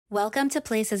Welcome to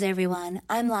Places, everyone.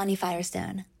 I'm Lonnie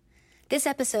Firestone. This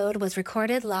episode was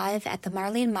recorded live at the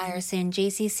Marlene Meyerson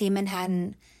JCC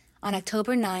Manhattan on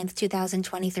October 9th,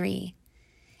 2023.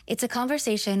 It's a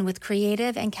conversation with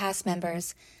creative and cast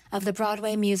members of the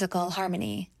Broadway musical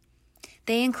Harmony.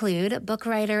 They include book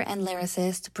writer and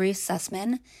lyricist Bruce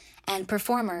Sussman and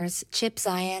performers Chip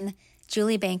Zien,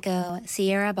 Julie Benko,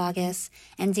 Sierra Boggess,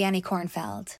 and Danny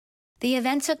Kornfeld. The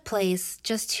event took place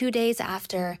just 2 days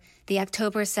after the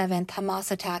October 7th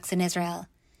Hamas attacks in Israel,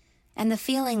 and the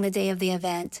feeling the day of the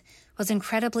event was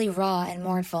incredibly raw and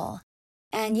mournful.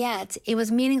 And yet, it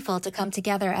was meaningful to come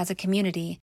together as a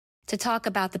community to talk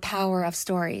about the power of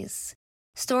stories.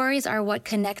 Stories are what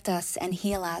connect us and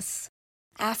heal us.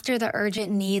 After the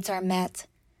urgent needs are met,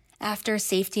 after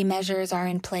safety measures are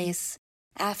in place,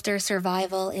 after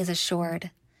survival is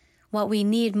assured, what we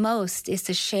need most is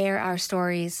to share our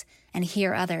stories and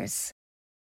hear others.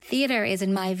 Theater is,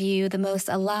 in my view, the most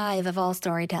alive of all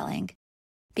storytelling,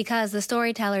 because the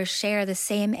storytellers share the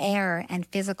same air and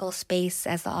physical space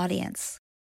as the audience.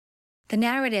 The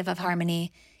narrative of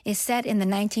Harmony is set in the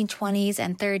 1920s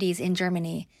and 30s in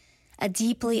Germany, a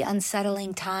deeply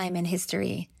unsettling time in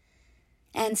history.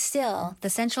 And still,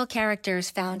 the central characters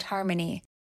found harmony,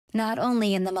 not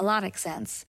only in the melodic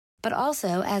sense, but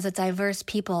also as a diverse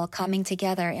people coming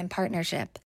together in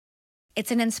partnership. It's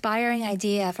an inspiring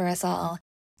idea for us all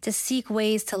to seek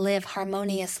ways to live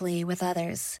harmoniously with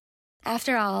others.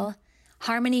 After all,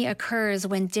 harmony occurs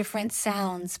when different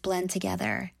sounds blend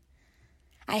together.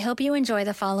 I hope you enjoy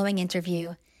the following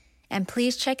interview, and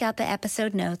please check out the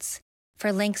episode notes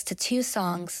for links to 2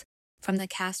 songs from the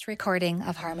cast recording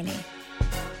of Harmony.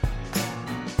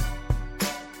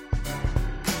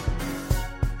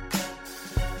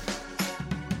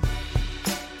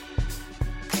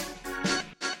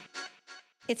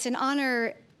 It's an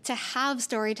honor to have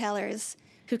storytellers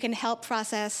who can help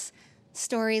process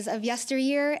stories of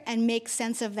yesteryear and make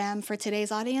sense of them for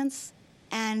today's audience.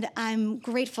 And I'm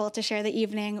grateful to share the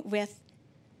evening with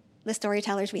the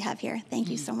storytellers we have here. Thank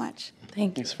you so much.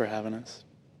 Thanks for having us.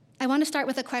 I want to start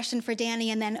with a question for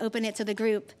Danny and then open it to the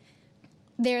group.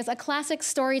 There's a classic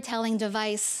storytelling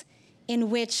device in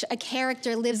which a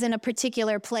character lives in a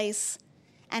particular place,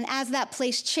 and as that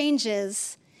place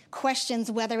changes, questions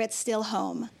whether it's still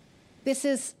home. This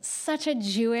is such a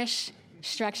Jewish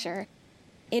structure.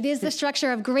 It is the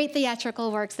structure of great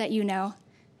theatrical works that you know.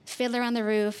 Fiddler on the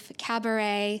Roof,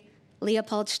 Cabaret,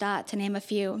 Leopoldstadt, to name a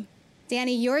few.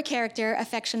 Danny, your character,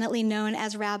 affectionately known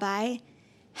as Rabbi,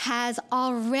 has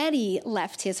already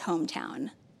left his hometown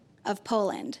of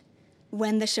Poland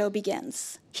when the show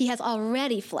begins. He has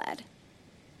already fled.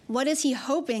 What is he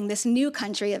hoping this new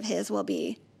country of his will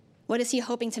be? What is he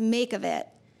hoping to make of it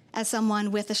as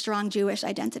someone with a strong Jewish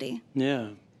identity?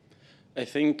 Yeah. I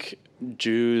think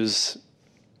Jews,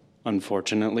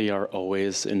 unfortunately, are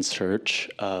always in search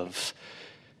of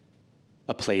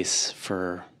a place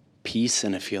for peace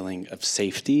and a feeling of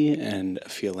safety and a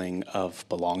feeling of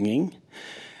belonging.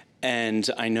 And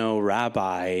I know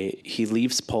Rabbi, he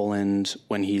leaves Poland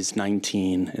when he's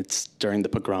 19. It's during the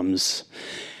pogroms.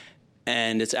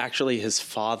 And it's actually his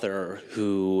father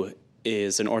who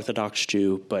is an Orthodox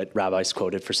Jew, but Rabbi's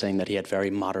quoted for saying that he had very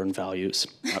modern values.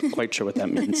 Not quite sure what that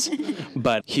means.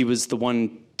 But he was the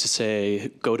one to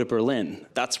say, go to Berlin.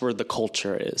 That's where the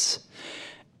culture is.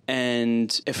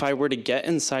 And if I were to get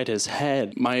inside his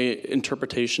head, my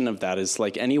interpretation of that is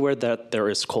like anywhere that there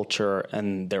is culture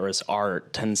and there is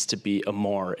art tends to be a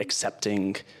more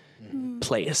accepting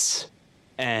place.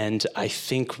 And I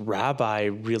think Rabbi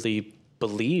really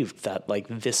believed that like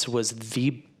this was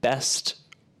the best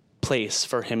place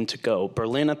for him to go.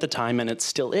 Berlin at the time, and it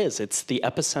still is, it's the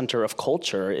epicenter of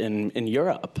culture in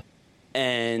Europe.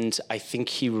 And I think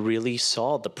he really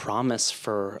saw the promise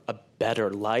for a better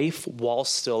life while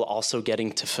still also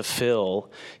getting to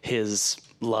fulfill his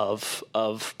love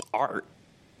of art.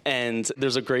 And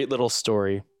there's a great little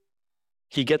story.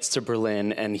 He gets to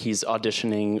Berlin and he's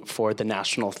auditioning for the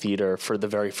National Theater for the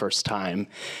very first time.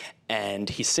 And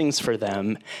he sings for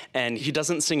them, and he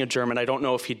doesn't sing in German. I don't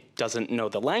know if he doesn't know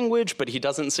the language, but he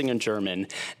doesn't sing in German,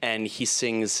 and he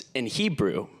sings in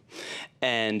Hebrew.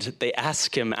 And they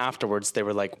asked him afterwards, they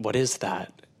were like, what is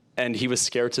that? And he was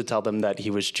scared to tell them that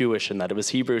he was Jewish and that it was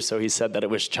Hebrew, so he said that it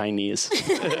was Chinese.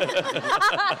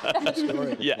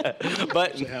 Yeah,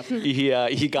 but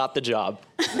he got the job.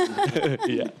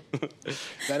 Yeah.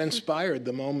 That inspired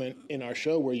the moment in our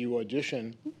show where you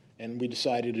audition, and we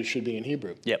decided it should be in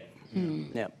Hebrew. Yep.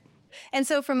 Yep. And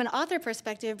so from an author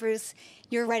perspective, Bruce,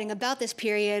 you're writing about this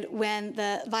period when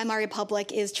the Weimar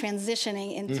Republic is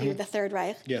transitioning into the Third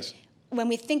Reich. Yes. when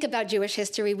we think about Jewish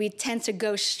history, we tend to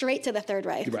go straight to the Third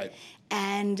Reich. Right.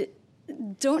 And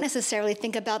don't necessarily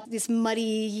think about these muddy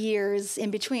years in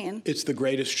between. It's the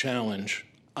greatest challenge,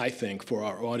 I think, for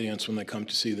our audience when they come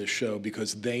to see this show,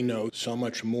 because they know so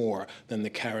much more than the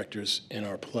characters in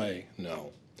our play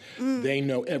know. They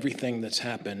know everything that's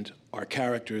happened. Our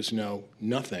characters know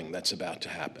nothing that's about to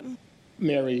happen.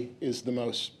 Mary is the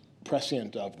most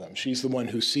prescient of them. She's the one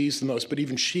who sees the most, but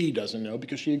even she doesn't know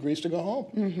because she agrees to go home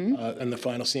in the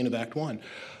final scene of Act One.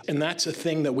 And that's a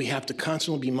thing that we have to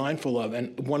constantly be mindful of.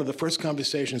 And one of the first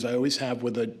conversations I always have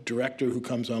with a director who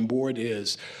comes on board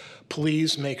is,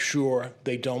 please make sure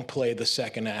they don't play the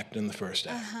second act in the first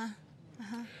act.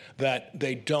 That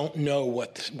they don't know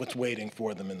what's waiting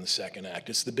for them in the second act.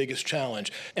 It's the biggest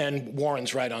challenge. And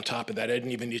Warren's right on top of that. I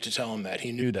didn't even need to tell him that.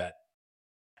 He knew that.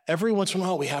 Every once in a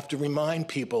while, we have to remind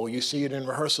people, you see it in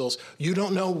rehearsals, you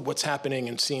don't know what's happening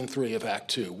in scene 3 of Act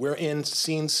 2. We're in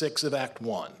scene 6 of Act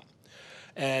 1.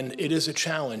 And it is a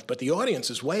challenge, but the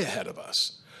audience is way ahead of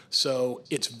us. So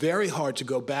it's very hard to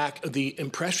go back. The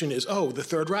impression is, oh, the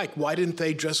Third Reich, why didn't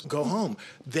they just go home?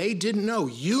 They didn't know.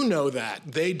 You know that.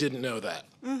 They didn't know that.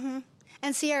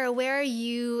 And Sierra, where are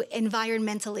you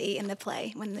environmentally in the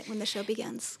play when the show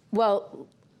begins? Well,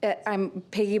 I'm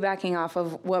piggybacking off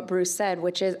of what Bruce said,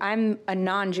 which is I'm a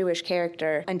non-Jewish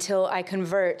character until I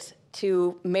convert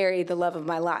to marry the love of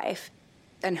my life.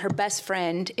 And her best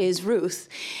friend is Ruth.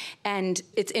 And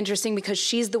it's interesting because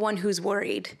she's the one who's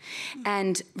worried.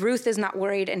 And Ruth is not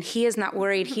worried, and he is not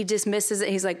worried. He dismisses it.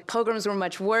 He's like, pogroms were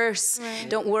much worse. Right.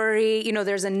 Don't worry. You know,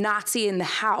 there's a Nazi in the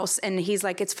house. And he's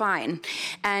like, it's fine.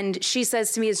 And she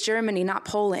says to me, it's Germany, not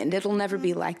Poland. It'll never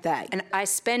be like that. And I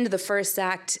spend the first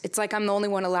act, it's like I'm the only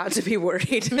one allowed to be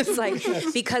worried. It's like,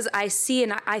 because I see,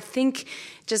 and I think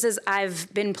just as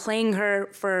I've been playing her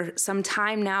for some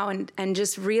time now and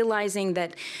just realizing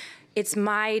that it's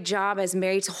my job as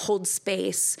Mary to hold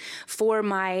space for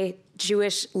my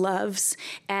Jewish loves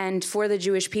and for the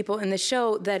Jewish people in the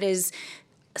show, that is,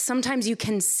 sometimes you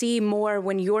can see more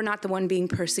when you're not the one being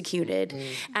persecuted.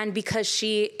 And because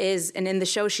she is, and in the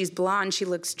show she's blonde, she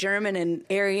looks German and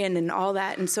Aryan and all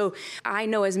that. And so I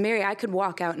know as Mary, I could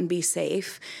walk out and be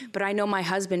safe, but I know my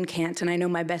husband can't, and I know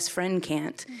my best friend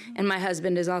can't. And my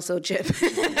husband is also Chip.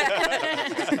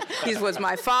 He was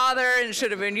my father and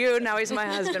should have been you, now he's my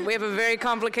husband. We have a very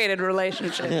complicated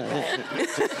relationship.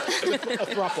 It's a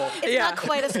throuple. It's not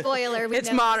quite a spoiler.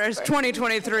 It's modern, it's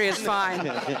 2023, it's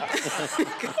fine.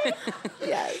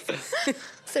 Yes.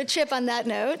 So Chip, on that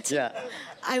note,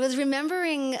 I was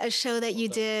remembering a show that you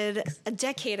did a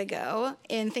decade ago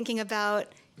in thinking about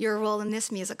your role in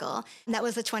this musical. And that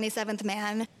was The 27th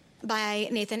Man by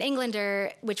Nathan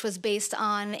Englander, which was based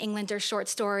on Englander's short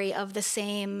story of the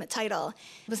same title.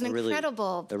 It was a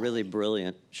really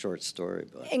brilliant short story.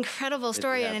 Incredible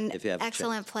story and an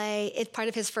excellent play. It's part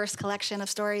of his first collection of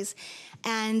stories.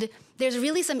 And there's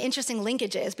really some interesting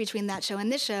linkages between that show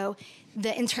and this show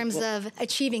in terms of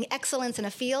achieving excellence in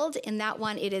a field. In that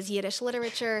one, it is Yiddish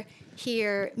literature,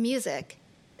 here, music.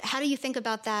 How do you think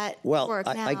about that work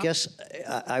now? I guess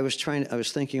I was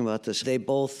thinking about this. They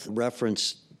both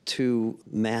reference two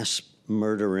mass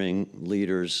murdering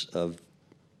leaders of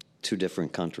two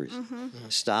different countries,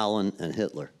 Stalin and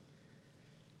Hitler.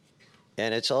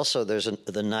 And it's also, there's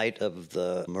the Night of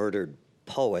the Murdered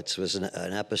Poets was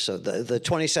an episode. The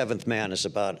 27th Man is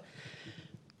about,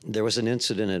 there was an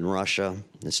incident in Russia,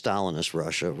 in Stalinist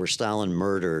Russia, where Stalin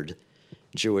murdered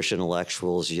Jewish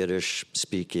intellectuals,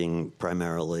 Yiddish-speaking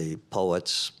primarily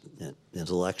poets,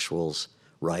 intellectuals,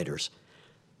 writers.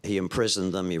 He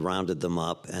imprisoned them, he rounded them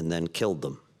up, and then killed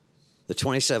them. The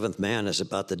 27th Man is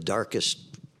about the darkest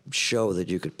show that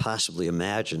you could possibly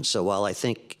imagine. So while I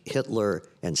think Hitler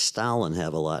and Stalin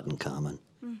have a lot in common,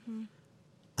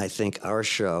 I think our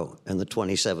show and the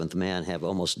 27th Man have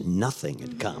almost nothing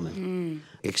in common,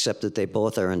 except that they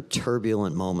both are in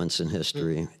turbulent moments in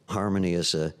history. Harmony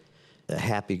is a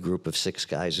happy group of 6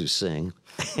 guys who sing.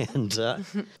 And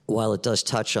while it does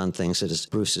touch on things that, as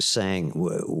Bruce is saying,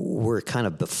 we're kind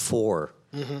of before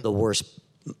the worst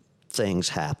things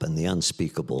happen, the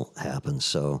unspeakable happens.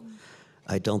 So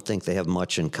I don't think they have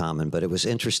much in common, but it was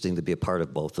interesting to be a part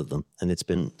of both of them. And it's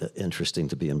been interesting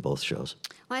to be in both shows.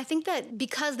 Well, I think that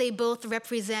because they both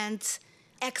represent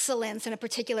excellence in a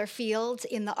particular field,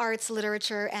 in the arts,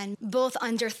 literature, and both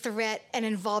under threat and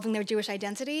involving their Jewish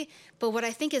identity. But what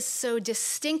I think is so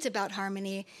distinct about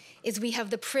Harmony is we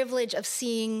have the privilege of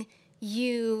seeing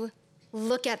you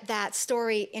look at that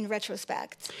story in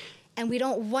retrospect. And we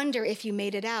don't wonder if you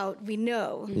made it out, we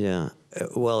know. Yeah,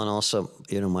 well, and also,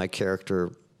 my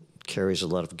character carries a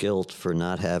lot of guilt for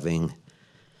not having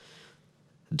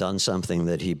done something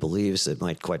that he believes that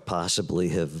might quite possibly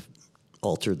have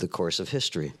altered the course of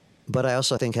history. But I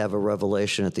also think have a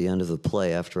revelation at the end of the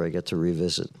play after I get to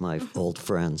revisit my old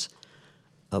friends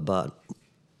about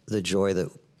the joy that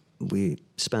we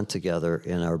spent together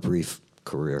in our brief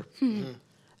career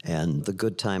and the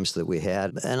good times that we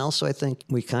had. And also I think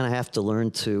we kind of have to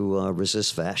learn to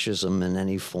resist fascism in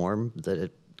any form that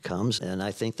it comes. And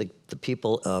I think the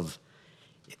people of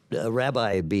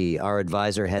Rabbi B, our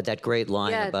advisor, had that great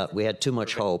line about we had too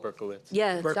much hope. Berkowitz.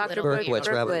 Yeah, Dr. Berkowitz.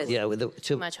 Rabbi, yeah,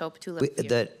 Too much hope, too little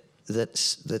fear.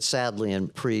 that sadly,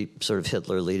 in sort of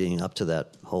Hitler leading up to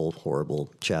that whole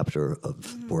horrible chapter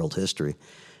of world history,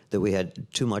 that we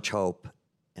had too much hope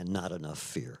and not enough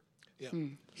fear. Yeah.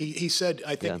 He said,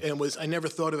 I think, and I never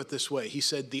thought of it this way. He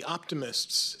said, the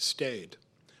optimists stayed,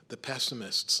 the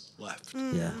pessimists left.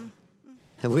 Yeah.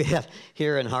 And we have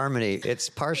here in Harmony, it's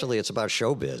about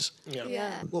showbiz.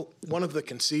 Yeah. Well, one of the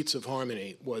conceits of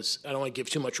Harmony was, I don't want to give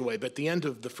too much away, but at the end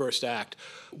of the first act,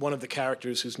 one of the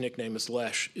characters whose nickname is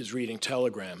Lesh is reading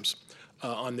telegrams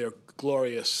on their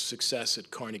glorious success at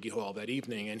Carnegie Hall that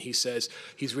evening. And he says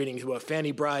he's reading about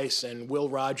Fanny Brice and Will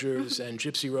Rogers and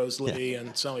Gypsy Rose Lee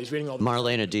and so on. He's reading all the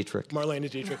Marlene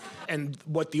Dietrich. And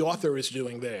what the author is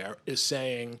doing there is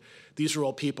saying, these are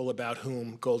all people about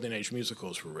whom Golden Age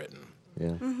musicals were written.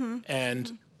 Yeah.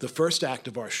 And the first act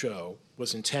of our show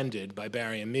was intended by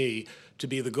Barry and me to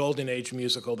be the Golden Age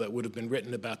musical that would have been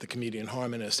written about the comedian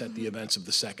harmonist had the events of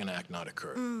the second act not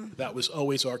occurred. That was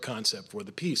always our concept for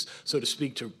the piece. So to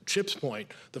speak to Chip's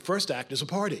point, the first act is a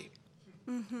party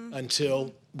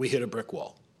until we hit a brick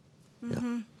wall.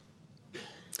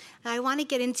 I want to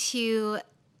get into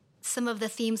some of the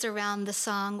themes around the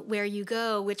song Where You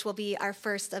Go, which will be our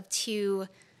first of 2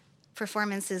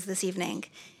 performances this evening.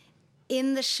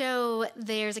 In the show,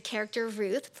 there's a character,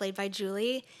 Ruth, played by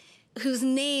Julie, whose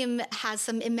name has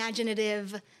some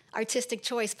imaginative artistic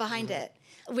choice behind it.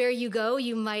 Where You Go,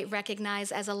 you might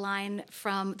recognize as a line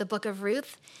from the Book of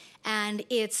Ruth, and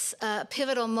it's a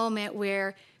pivotal moment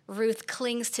where Ruth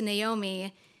clings to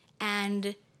Naomi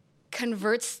and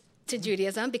converts to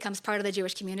Judaism, becomes part of the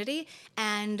Jewish community,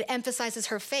 and emphasizes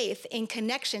her faith in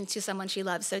connection to someone she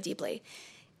loves so deeply.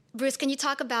 Bruce, can you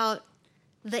talk about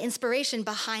the inspiration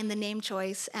behind the name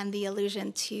choice and the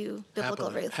allusion to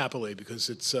biblical Ruth? Happily, because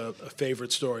it's a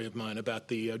favorite story of mine about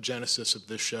the genesis of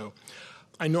this show.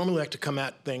 I normally like to come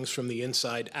at things from the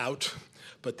inside out,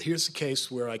 but here's the case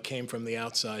where I came from the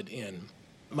outside in.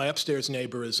 My upstairs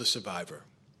neighbor is a survivor,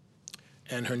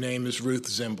 and her name is Ruth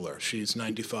Zimbler. She's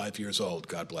 95 years old,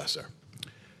 God bless her.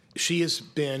 She has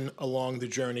been, along the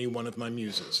journey, one of my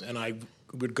muses, and I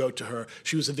would go to her.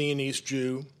 She was a Viennese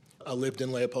Jew, lived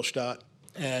in Leopoldstadt,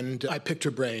 and I picked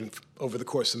her brain over the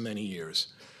course of many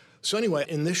years. So anyway,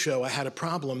 in this show, I had a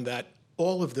problem that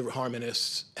all of the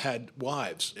harmonists had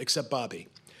wives, except Bobby.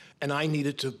 And I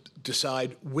needed to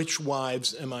decide which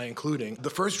wives am I including. The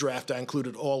first draft, I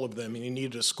included all of them, and you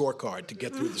needed a scorecard to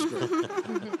get through the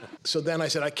script. So then I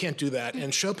said, I can't do that.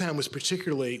 And Chopin was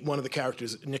particularly one of the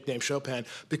characters nicknamed Chopin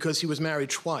because he was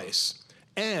married twice.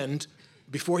 And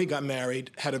before he got married,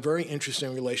 had a very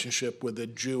interesting relationship with a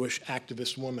Jewish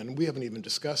activist woman. We haven't even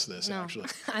discussed this, actually.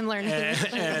 I'm learning.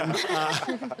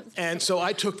 And so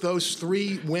I took those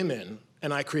 3 women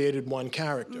and I created one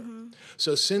character.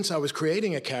 So since I was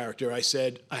creating a character, I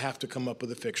said, I have to come up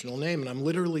with a fictional name. And I'm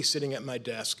literally sitting at my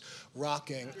desk,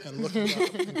 rocking and looking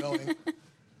up and going,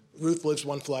 Ruth lives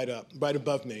 1 flight up, right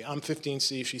above me. I'm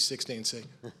 15C, she's 16C.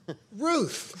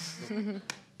 Ruth!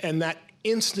 And that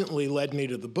instantly led me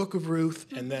to the Book of Ruth,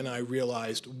 and then I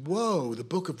realized, whoa, the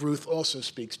Book of Ruth also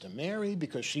speaks to Mary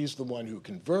because she's the one who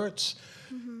converts,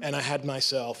 and I had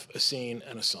myself a scene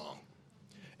and a song.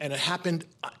 And it happened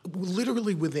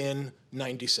literally within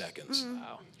 90 seconds.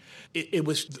 Wow. It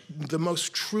was the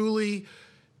most truly,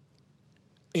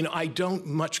 I don't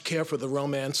much care for the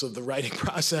romance of the writing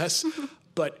process,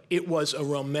 but it was a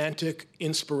romantic,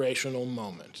 inspirational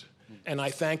moment. And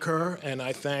I thank her, and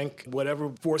I thank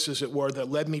whatever forces it were that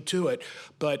led me to it.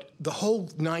 But the whole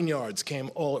 9 yards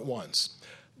came all at once.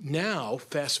 Now,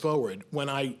 fast forward, when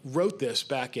I wrote this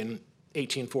back in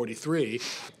 1843,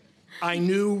 I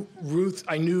knew Ruth,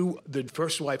 I knew the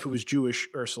first wife who was Jewish,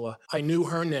 Ursula. I knew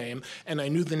her name, and I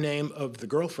knew the name of the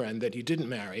girlfriend that he didn't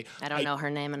marry. I don't know her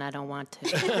name, and I don't want to.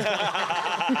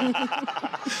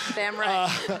 Damn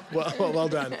right. Well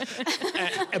done.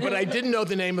 But I didn't know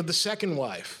the name of the second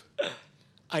wife.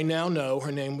 I now know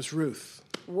her name was Ruth.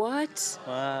 What?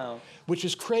 Wow. Which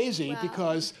is crazy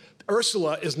because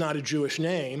Ursula is not a Jewish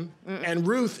name, and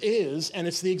Ruth is, and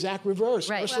it's the exact reverse.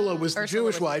 Right. Ursula was the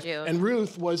Jewish wife, Jew. and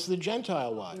Ruth was the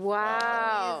Gentile wife.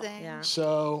 Wow. Amazing. Yeah.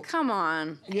 So, Come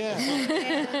on.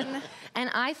 yeah. And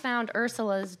I found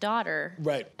Ursula's daughter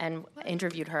and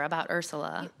interviewed her about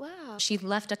Ursula. Wow. She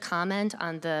left a comment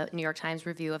on the New York Times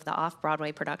review of the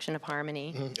off-Broadway production of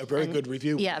Harmony. A very good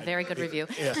review. Yeah, very good review.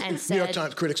 Yeah. And said, New York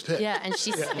Times Critics' Pick. Yeah, and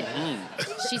she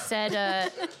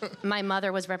said, my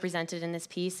mother was represented in this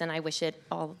piece, and I wish it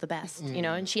all the best. You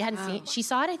know, and she hadn't seen. She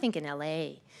saw it, I think, in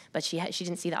L.A., but she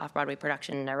didn't see the off-Broadway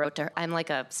production. And I wrote to her. I'm like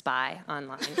a spy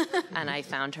online, and I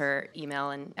found her email,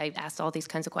 and I asked all these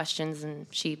kinds of questions, and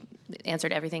she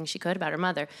answered everything she could about her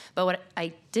mother. But what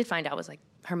I did find out was like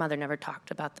her mother never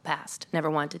talked about the past, never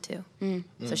wanted to.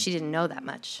 So she didn't know that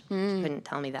much. She couldn't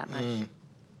tell me that much.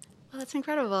 Well, that's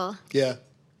incredible. Yeah.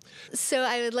 So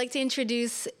I would like to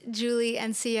introduce Julie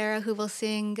and Sierra, who will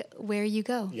sing Where You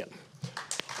Go. Yeah.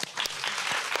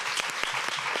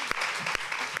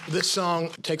 This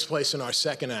song takes place in our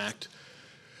second act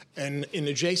and in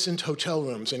adjacent hotel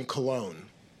rooms in Cologne.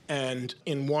 And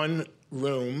in one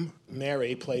room,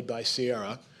 Mary, played by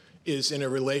Sierra, is in a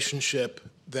relationship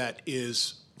that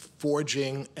is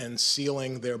forging and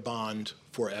sealing their bond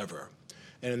forever.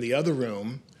 And in the other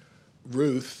room,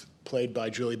 Ruth, played by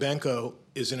Julie Benko,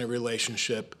 is in a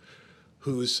relationship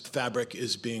whose fabric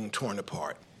is being torn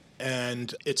apart.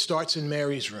 And it starts in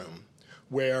Mary's room,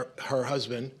 where her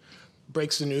husband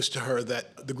breaks the news to her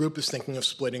that the group is thinking of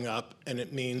splitting up, and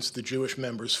it means the Jewish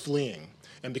members fleeing.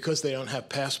 And because they don't have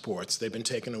passports, they've been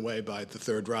taken away by the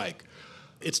Third Reich.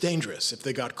 It's dangerous. If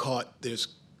they got caught, there's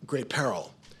great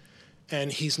peril.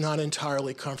 And he's not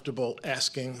entirely comfortable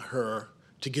asking her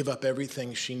to give up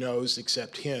everything she knows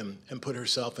except him and put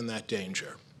herself in that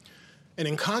danger. And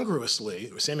incongruously,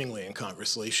 or seemingly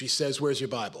incongruously, she says, "Where's your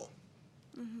Bible?"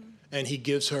 And he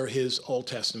gives her his Old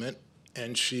Testament,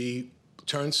 and she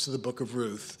turns to the book of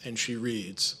Ruth, and she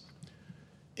reads,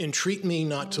 "Entreat me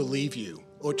not to leave you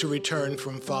or to return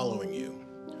from following you.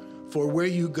 For where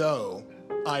you go,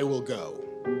 I will go.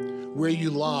 Where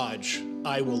you lodge,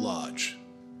 I will lodge.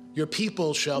 Your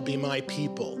people shall be my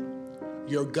people,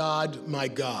 your God, my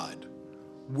God.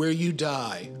 Where you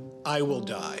die, I will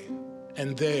die,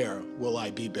 and there will I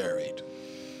be buried."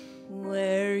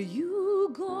 Where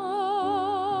you go,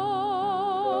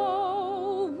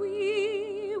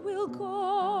 we will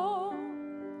go.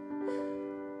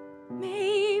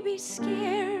 Maybe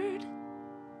scared,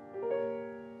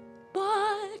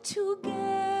 but together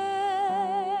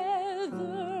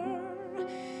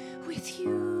with you,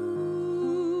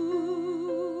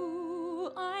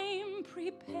 I'm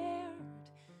prepared.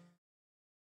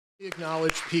 We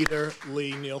acknowledge Peter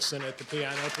Lee Nielsen at the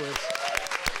piano, please.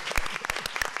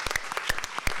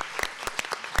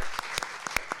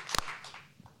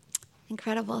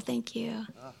 Incredible, thank you.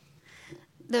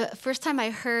 The first time I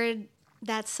heard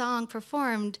that song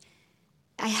performed,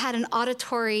 I had an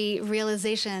auditory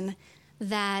realization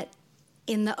that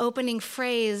in the opening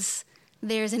phrase,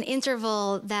 there's an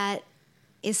interval that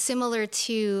is similar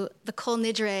to the Kol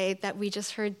Nidre that we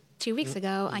just heard 2 weeks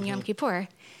ago on Yom Kippur.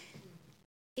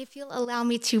 If you'll allow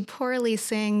me to poorly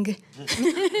sing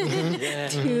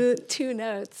two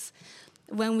notes,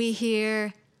 when we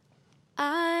hear,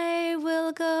 "I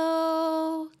will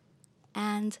go,"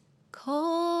 and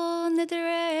 "Kol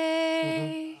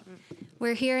Nidre,"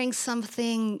 we're hearing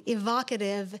something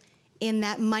evocative in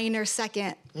that minor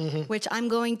second, which I'm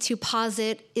going to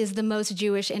posit is the most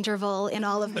Jewish interval in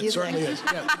all of music. It certainly is.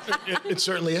 Yeah, it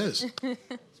certainly is.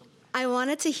 I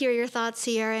wanted to hear your thoughts,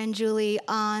 Sierra and Julie,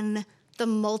 on the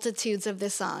multitudes of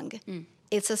this song.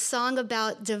 It's a song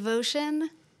about devotion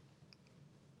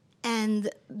and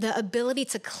the ability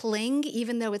to cling,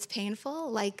 even though it's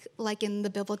painful, like in the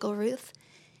biblical Ruth.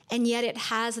 And yet it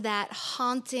has that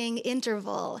haunting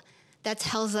interval that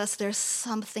tells us there's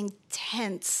something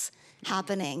tense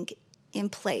happening in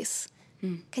place.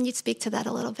 Can you speak to that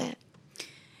a little bit?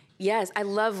 Yes, I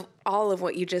love all of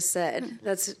what you just said.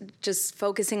 That's just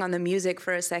focusing on the music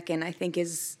for a second, I think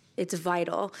it's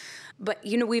vital. But,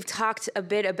 you know, we've talked a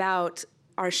bit about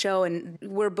our show, and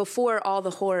we're before all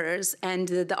the horrors, and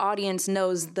the audience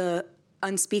knows the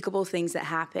unspeakable things that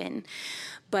happen.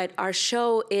 But our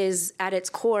show is, at its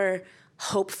core,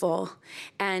 hopeful,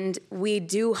 and we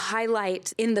do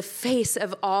highlight in the face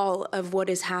of all of what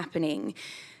is happening,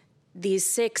 these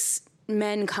 6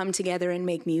 men come together and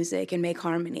make music and make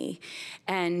harmony.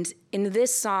 And in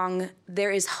this song,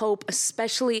 there is hope,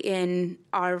 especially in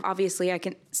obviously I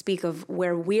can speak of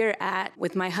where we're at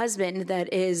with my husband,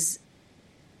 that is,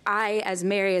 I, as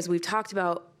Mary, as we've talked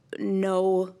about,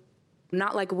 know,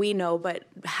 not like we know, but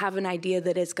have an idea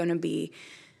that it's going to be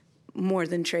more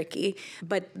than tricky,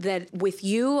 but that with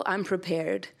you, I'm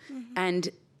prepared. And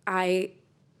I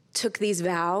took these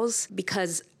vows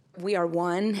because We are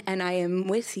one, and I am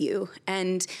with you.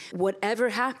 And whatever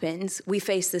happens, we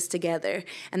face this together.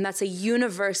 And that's a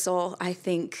universal, I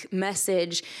think,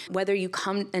 message, whether you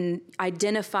come and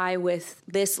identify with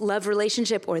this love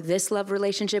relationship or this love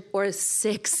relationship or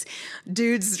 6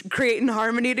 dudes creating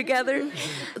harmony together.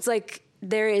 It's like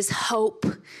there is hope.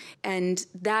 And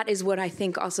that is what I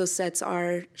think also sets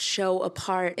our show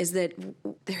apart, is that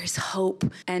there is hope.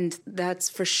 And that's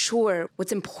for sure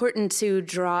what's important to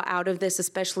draw out of this,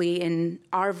 especially in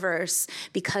our verse,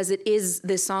 because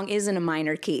this song is in a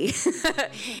minor key.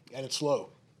 And it's slow.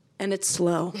 And it's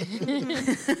slow.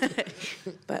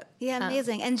 But Yeah,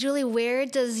 amazing. And Julie, where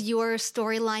does your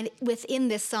storyline within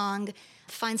this song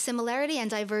find similarity and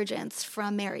divergence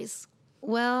from Mary's?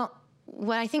 Well,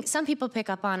 what I think some people pick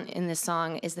up on in this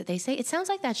song is that they say it sounds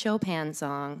like that Chopin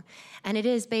song, and it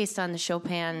is based on the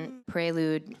Chopin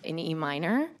prelude in E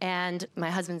minor, and my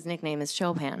husband's nickname is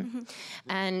Chopin.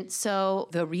 And so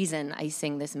the reason I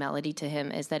sing this melody to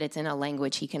him is that it's in a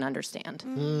language he can understand,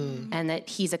 and that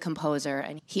he's a composer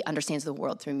and he understands the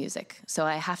world through music. So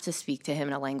I have to speak to him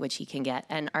in a language he can get,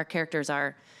 and our characters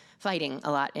are fighting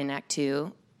a lot in Act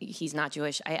 2. He's not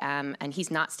Jewish, I am, and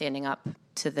he's not standing up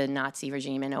to the Nazi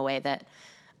regime in a way that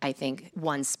I think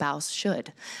one spouse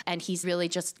should. And he's really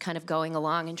just kind of going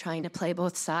along and trying to play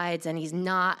both sides, and he's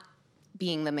not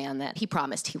being the man that he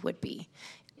promised he would be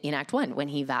in Act 1 when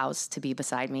he vows to be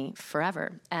beside me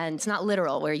forever. And it's not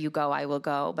literal, where you go, I will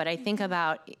go, but I think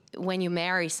about when you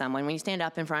marry someone, when you stand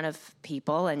up in front of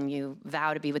people and you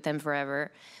vow to be with them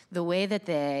forever, the way that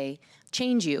they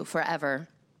change you forever.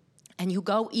 And you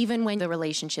go even when the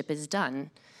relationship is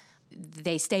done,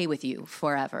 they stay with you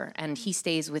forever. And he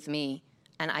stays with me,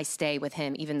 and I stay with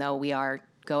him, even though we are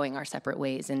going our separate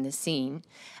ways in this scene.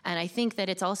 And I think that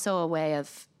it's also a way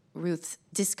of Ruth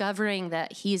discovering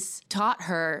that he's taught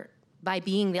her by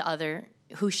being the other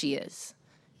who she is,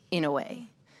 in a way.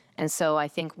 And so I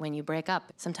think when you break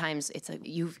up, sometimes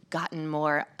you've gotten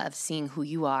more of seeing who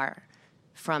you are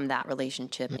from that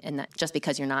relationship, and that just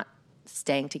because you're not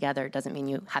staying together doesn't mean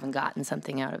you haven't gotten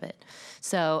something out of it.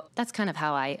 So that's kind of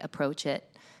how I approach it,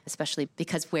 especially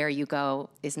because where you go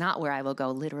is not where I will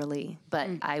go literally, but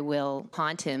I will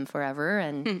haunt him forever,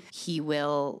 and he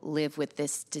will live with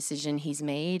this decision he's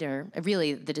made, or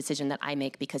really the decision that I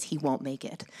make because he won't make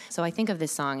it. So I think of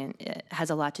this song, and it has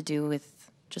a lot to do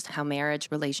with just how marriage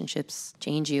relationships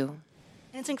change you.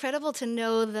 And it's incredible to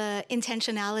know the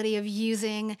intentionality of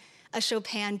using a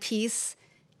Chopin piece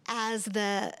as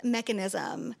the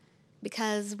mechanism,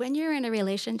 because when you're in a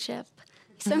relationship,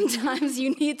 sometimes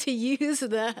you need to use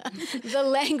the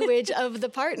language of the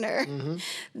partner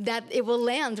that it will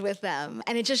land with them.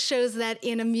 And it just shows that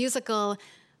in a musical,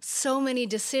 so many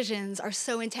decisions are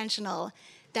so intentional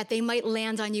that they might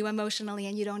land on you emotionally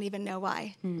and you don't even know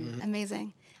why.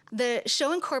 Amazing. The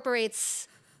show incorporates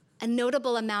a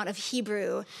notable amount of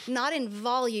Hebrew, not in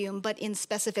volume, but in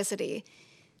specificity.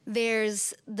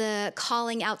 There's the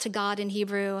calling out to God in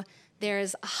Hebrew.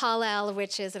 There's Hallel,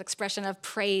 which is an expression of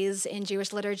praise in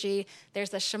Jewish liturgy. There's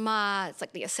the Shema. It's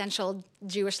like the essential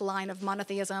Jewish line of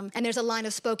monotheism. And there's a line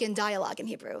of spoken dialogue in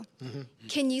Hebrew.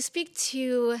 Can you speak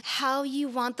to how you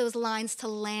want those lines to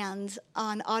land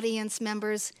on audience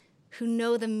members who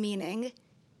know the meaning?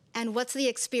 And what's the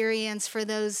experience for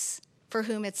those for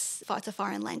whom it's a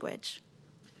foreign language?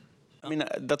 I mean,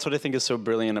 that's what I think is so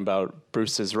brilliant about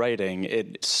Bruce's writing.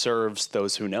 It serves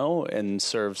those who know and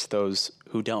serves those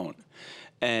who don't.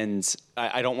 And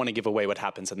I don't want to give away what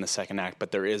happens in the second act,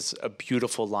 but there is a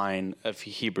beautiful line of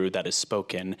Hebrew that is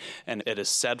spoken, and it is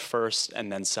said first,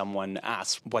 and then someone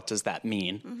asks, what does that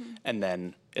mean? And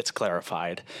then it's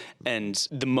clarified. And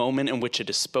the moment in which it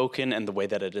is spoken and the way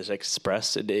that it is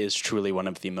expressed, it is truly one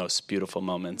of the most beautiful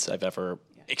moments I've ever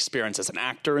experience as an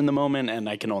actor in the moment, and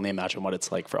I can only imagine what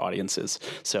it's like for audiences.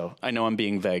 So I know I'm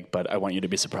being vague, but I want you to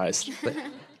be surprised.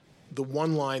 The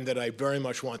one line that I very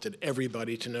much wanted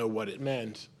everybody to know what it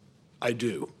meant, I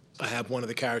do. I have one of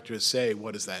the characters say,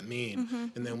 what does that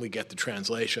mean? And then we get the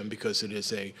translation, because it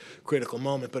is a critical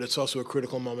moment, but it's also a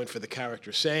critical moment for the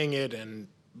character saying it, and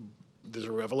there's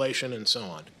a revelation and so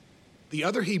on. The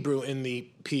other Hebrew in the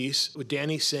piece,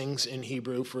 Danny sings in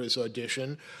Hebrew for his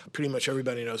audition. Pretty much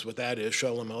everybody knows what that is,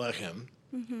 Shalom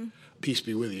Aleichem, peace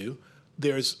be with you.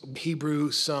 There's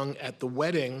Hebrew sung at the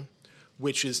wedding,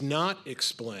 which is not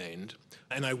explained,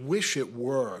 and I wish it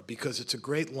were, because it's a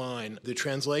great line. The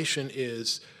translation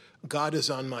is, God is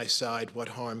on my side, what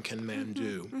harm can man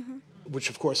do? Which,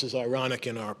 of course, is ironic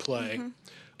in our play.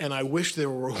 And I wish there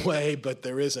were a way, but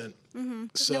there isn't.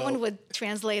 So no one would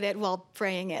translate it while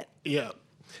praying it. Yeah.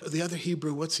 The other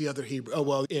Hebrew, what's the other Hebrew? Oh,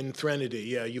 well, in Threnody,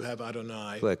 yeah, you have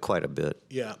Adonai. Well, quite a bit.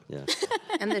 Yeah.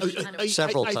 And there's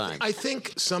Several times. I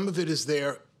think some of it is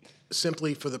there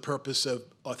simply for the purpose of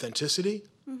authenticity,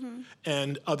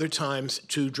 and other times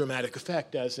to dramatic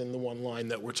effect, as in the one line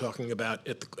that we're talking about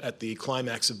at the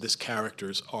climax of this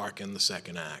character's arc in the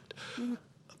second act.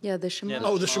 Yeah, the Shema.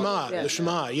 Oh, the Shema. Yeah. The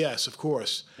Shema, yes, of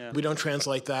course. Yeah. We don't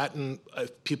translate that, and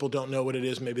if people don't know what it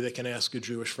is, maybe they can ask a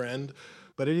Jewish friend.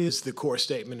 But it is the core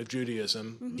statement of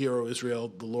Judaism. Hear, O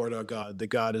Israel, the Lord our God, the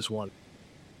God is one.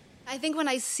 I think when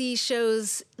I see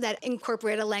shows that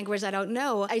incorporate a language I don't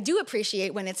know, I do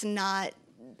appreciate when it's not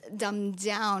dumbed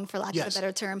down, for lack of a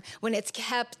better term, when it's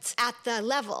kept at the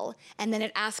level and then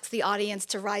it asks the audience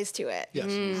to rise to it. Yes,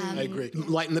 I agree.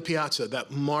 Light in the Piazza,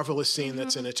 that marvelous scene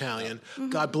that's in Italian.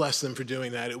 God bless them for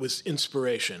doing that. It was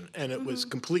inspiration, and it was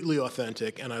completely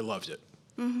authentic, and I loved it.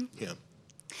 Yeah.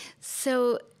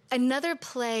 So another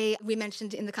play we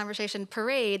mentioned in the conversation,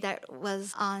 Parade, that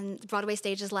was on Broadway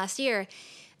stages last year,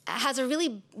 has a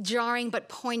really jarring but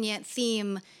poignant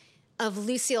theme of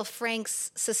Lucille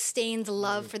Frank's sustained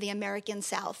love for the American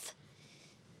South,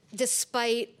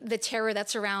 despite the terror that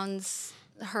surrounds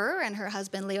her and her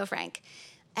husband, Leo Frank.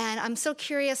 And I'm so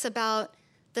curious about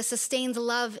the sustained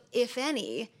love, if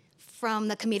any, from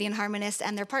the comedian harmonists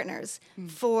and their partners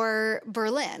for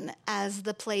Berlin as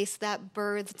the place that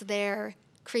birthed their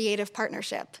creative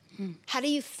partnership. How do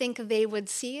you think they would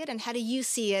see it, and how do you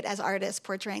see it as artists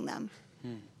portraying them?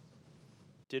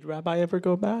 Did Rabbi ever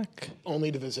go back? Only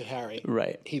to visit Harry.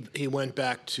 Right. He went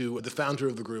back to, the founder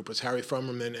of the group was Harry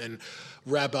Frummerman, and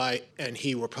Rabbi and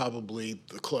he were probably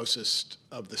the closest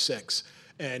of the six.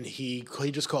 And he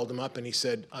just called him up and he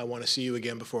said, I want to see you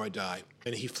again before I die.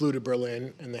 And he flew to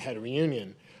Berlin and they had a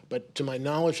reunion. But to my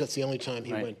knowledge, that's the only time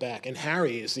he went back. And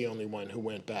Harry is the only one who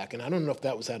went back. And I don't know if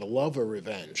that was out of love or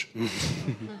revenge.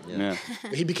 Yeah.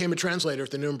 He became a translator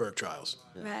at the Nuremberg trials.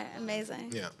 Right,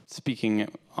 amazing. Yeah. Speaking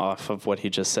off of what he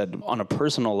just said, on a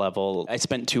personal level, I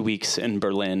spent 2 weeks in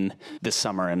Berlin this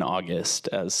summer in August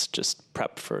as just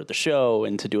prep for the show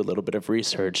and to do a little bit of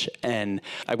research. And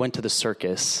I went to the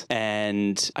circus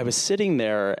and I was sitting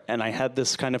there and I had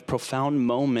this kind of profound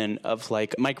moment of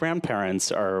like, my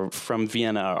grandparents are from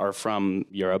Vienna, are from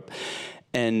Europe.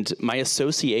 And my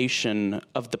association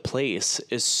of the place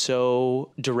is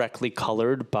so directly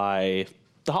colored by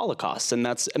the Holocaust, and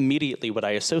that's immediately what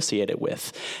I associate it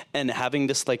with. And having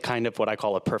this like kind of what I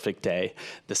call a perfect day,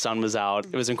 the sun was out,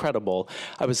 it was incredible.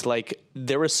 I was like,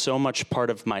 there is so much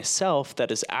part of myself that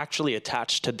is actually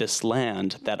attached to this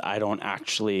land that I don't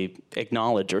actually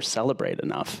acknowledge or celebrate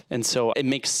enough. And so it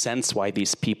makes sense why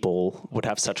these people would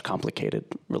have such complicated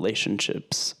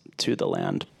relationships to the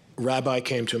land. Rabbi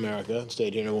came to America,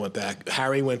 stayed here and went back.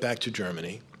 Harry went back to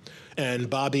Germany. And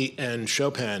Bobby and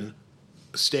Chopin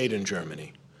stayed in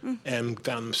Germany and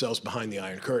found themselves behind the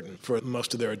Iron Curtain for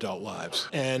most of their adult lives.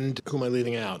 And who am I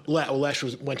leaving out? Lesh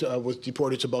was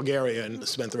deported to Bulgaria and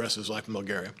spent the rest of his life in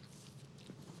Bulgaria.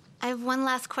 I have one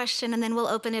last question, and then we'll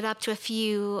open it up to a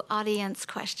few audience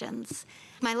questions.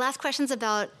 My last question's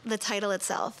about the title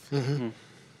itself.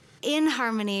 In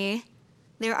harmony,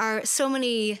 there are so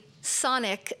many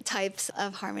sonic types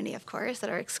of harmony, of course, that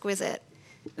are exquisite.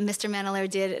 Mr. Manilow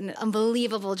did an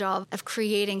unbelievable job of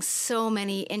creating so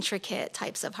many intricate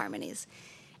types of harmonies.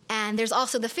 And there's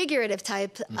also the figurative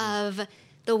type of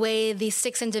the way these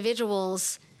six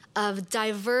individuals of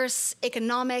diverse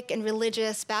economic and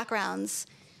religious backgrounds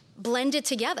blended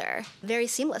together very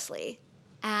seamlessly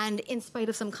and in spite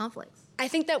of some conflicts. I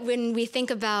think that when we think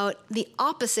about the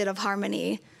opposite of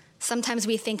harmony, sometimes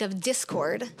we think of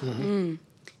discord.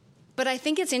 But I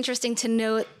think it's interesting to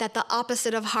note that the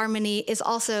opposite of harmony is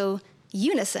also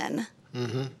unison.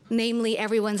 Namely,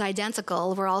 everyone's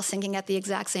identical. We're all singing at the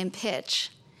exact same pitch,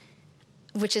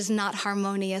 which is not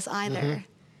harmonious either.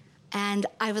 And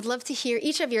I would love to hear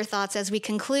each of your thoughts as we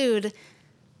conclude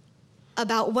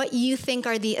about what you think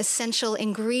are the essential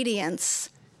ingredients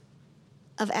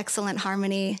of excellent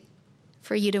harmony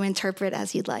for you to interpret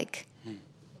as you'd like.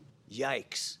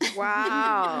 Yikes.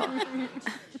 Wow.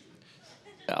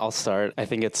 I'll start. I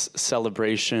think it's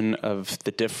celebration of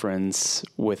the difference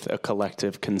with a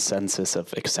collective consensus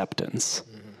of acceptance.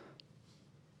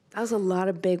 That was a lot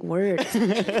of big words.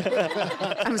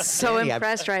 I'm so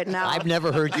impressed right now. I've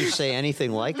never heard you say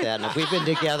anything like that. And if we've been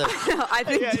together, I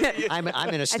think I'm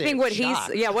in a state I think of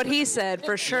shock. what he said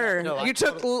for sure. No, you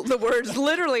took the words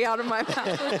literally out of my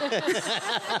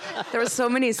mouth. There were so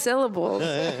many syllables.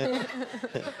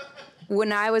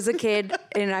 When I was a kid,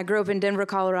 and I grew up in Denver,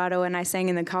 Colorado, and I sang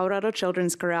in the Colorado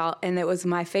Children's Chorale, and it was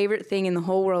my favorite thing in the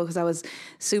whole world because I was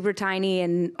super tiny,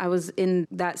 and I was in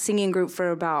that singing group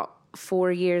for about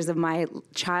 4 years of my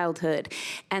childhood.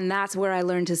 And that's where I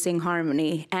learned to sing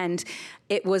harmony. And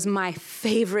it was my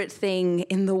favorite thing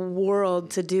in the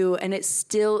world to do, and it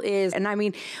still is. And I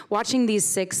mean, watching these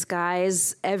 6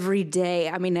 guys every day,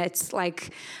 I mean, it's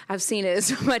like, I've seen it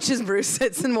as much as Bruce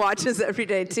sits and watches every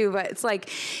day too, but it's like,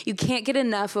 you can't get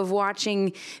enough of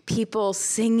watching people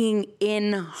singing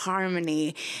in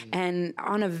harmony. And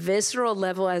on a visceral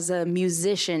level as a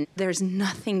musician, there's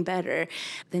nothing better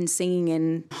than singing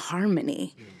in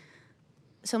harmony.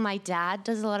 So my dad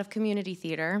does a lot of community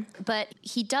theater, but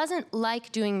he doesn't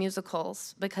like doing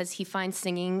musicals because he finds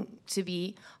singing to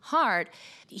be hard.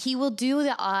 He will do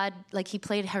the odd, like he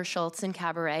played Herr Schultz in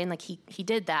Cabaret, and like he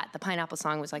did that. The Pineapple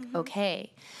Song was like,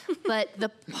 okay. But the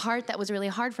part that was really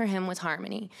hard for him was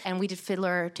harmony. And we did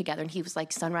Fiddler together, and he was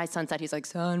like, sunrise, sunset. He's like,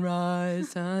 sunrise,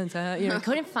 sunset. You know, he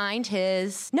couldn't find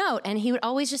his note. And he would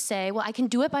always just say, well, I can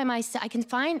do it by myself. I can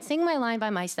sing my line by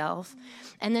myself.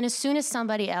 And then as soon as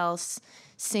somebody else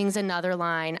sings another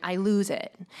line, I lose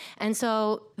it. And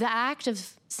so the act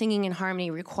of singing in harmony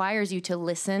requires you to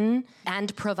listen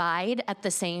and provide at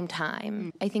the same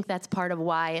time. I think that's part of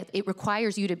why it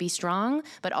requires you to be strong,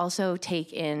 but also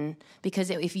take in,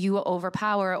 because if you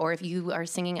overpower or if you are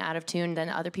singing out of tune, then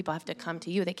other people have to come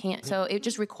to you. They can't. So it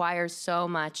just requires so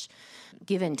much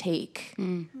give and take.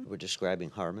 We're describing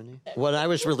harmony? When I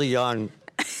was really young,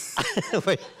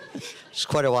 it's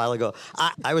quite a while ago,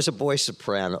 I was a boy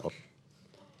soprano.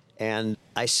 And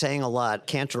I sang a lot.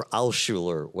 Cantor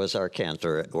Alschuler was our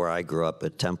cantor where I grew up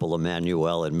at Temple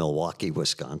Emmanuel in Milwaukee,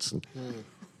 Wisconsin.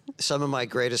 Some of my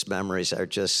greatest memories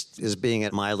is being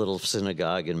at my little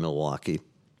synagogue in Milwaukee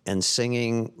and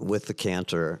singing with the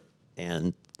cantor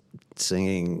and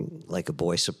singing like a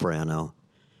boy soprano,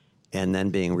 and then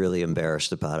being really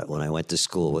embarrassed about it when I went to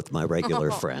school with my regular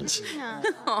friends.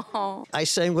 I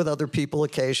sang with other people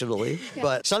occasionally,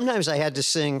 but sometimes I had to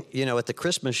sing, at the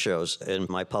Christmas shows in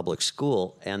my public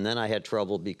school, and then I had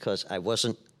trouble because I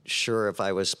wasn't sure if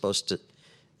I was supposed to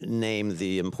name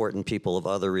the important people of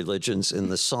other religions in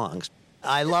the songs.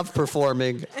 I love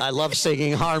performing. I love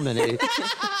singing harmony,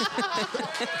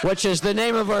 which is the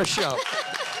name of our show.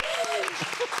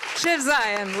 Shiv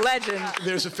Zion, legend.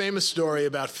 There's a famous story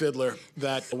about Fiddler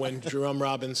that when Jerome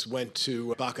Robbins went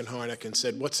to Bach and Harnack and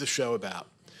said, what's the show about?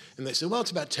 And they said, well, it's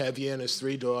about Tevye and his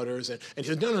 3 daughters. And he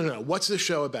said, no, what's the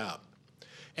show about?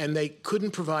 And they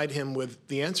couldn't provide him with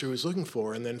the answer he was looking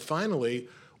for. And then finally,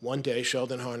 one day,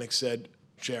 Sheldon Harnack said,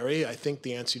 Jerry, I think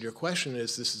the answer to your question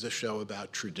is this is a show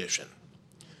about tradition.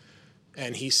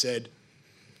 And he said,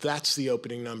 that's the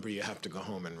opening number you have to go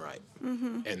home and write.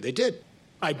 And they did.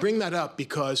 I bring that up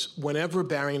because whenever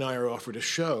Barry and I are offered a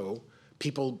show,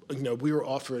 people, we were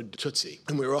offered Tootsie,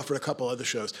 and we were offered a couple other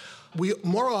shows. We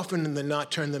more often than not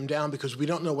turn them down because we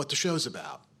don't know what the show's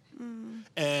about.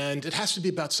 And it has to be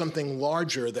about something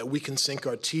larger that we can sink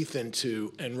our teeth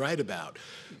into and write about.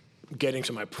 Getting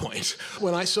to my point,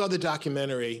 when I saw the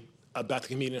documentary about the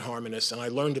comedian harmonists and I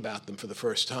learned about them for the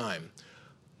first time,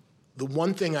 the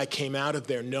one thing I came out of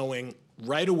there knowing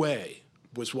right away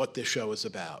was what this show is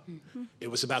about.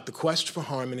 It was about the quest for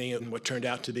harmony and what turned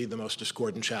out to be the most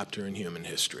discordant chapter in human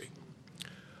history.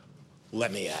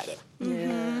 Let me at it.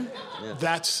 Yeah.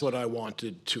 That's what I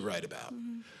wanted to write about.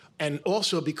 And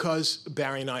also because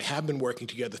Barry and I have been working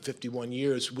together 51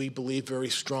 years, we believe very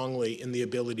strongly in the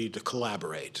ability to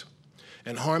collaborate.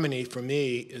 And harmony, for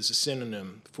me, is a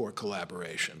synonym for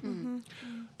collaboration.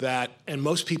 And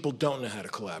most people don't know how to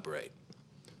collaborate.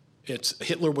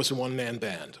 Hitler was a one-man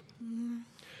band.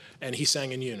 And he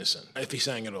sang in unison, if he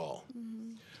sang at all.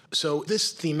 So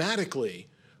this thematically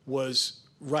was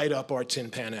right up our Tin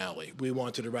Pan alley. We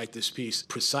wanted to write this piece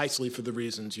precisely for the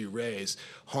reasons you raised.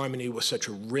 Harmony was such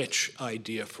a rich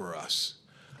idea for us.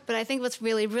 But I think what's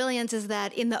really brilliant is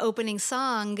that in the opening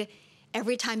song,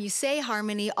 every time you say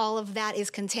harmony, all of that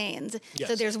is contained. Yes.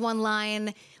 So there's one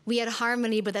line, we had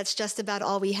harmony, but that's just about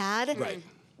all we had. Right.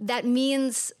 That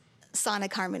means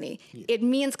sonic harmony. It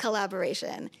means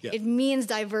collaboration. It means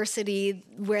diversity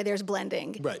where there's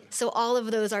blending. Right. So all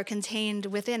of those are contained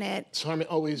within it. It's harmony,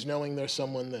 always knowing there's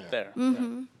someone there.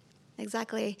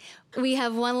 Exactly. We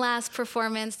have one last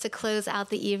performance to close out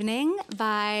the evening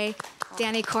by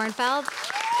Danny Kornfeld.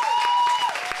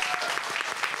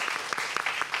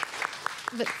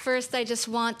 But first, I just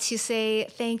want to say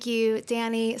thank you,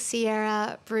 Danny,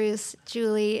 Sierra, Bruce,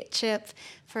 Julie, Chip,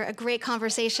 for a great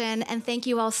conversation, and thank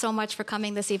you all so much for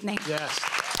coming this evening. Yes.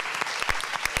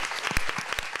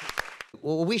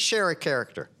 Well, we share a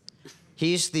character.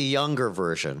 He's the younger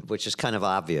version, which is kind of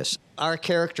obvious. Our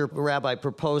character, Rabbi,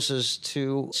 proposes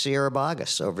to Sierra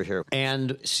Boggess over here.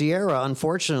 And Sierra,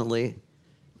 unfortunately,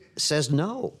 says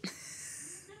no,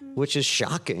 which is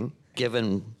shocking.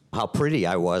 given how pretty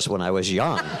I was when I was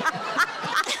young.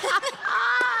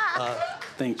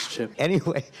 Thanks, Chip.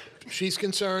 Anyway, She's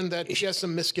concerned that she has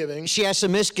some misgivings. she has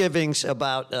some misgivings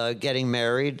about getting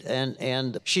married,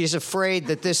 and she's afraid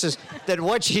that that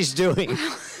what she's doing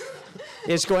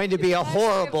is going to be a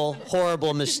horrible,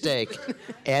 horrible mistake.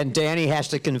 And Danny has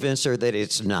to convince her that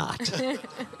it's not.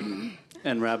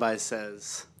 And Rabbi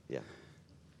says, Yeah.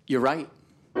 you're right.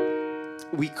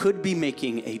 We could be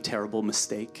making a terrible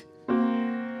mistake,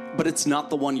 but it's not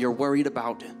the one you're worried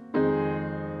about.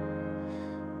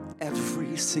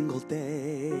 Every single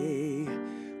day,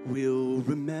 we'll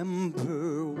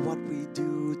remember what we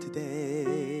do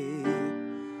today.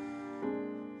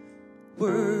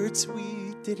 Words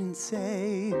we didn't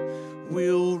say,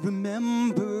 we'll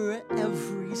remember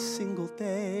every single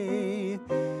day.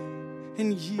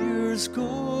 And years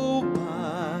go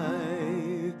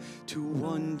by to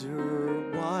wonder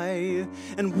why,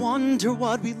 and wonder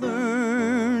what we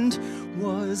learned.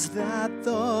 Was that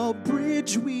the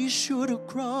bridge we should have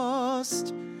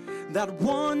crossed? That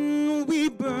one we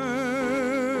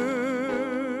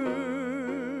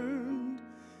burned?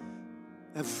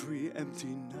 Every empty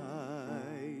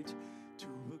night to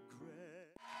regret.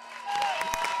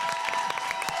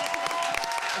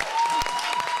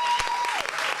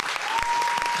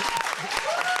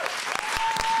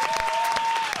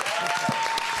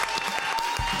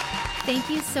 Thank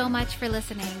you so much for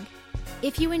listening.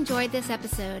 If you enjoyed this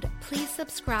episode, please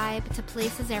subscribe to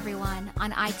Places Everyone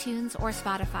on iTunes or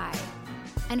Spotify.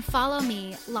 And follow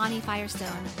me, Lonnie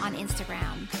Firestone, on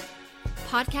Instagram.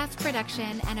 Podcast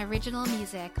production and original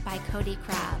music by Cody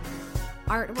Crabb.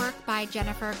 Artwork by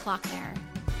Jennifer Klockner.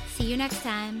 See you next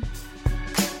time.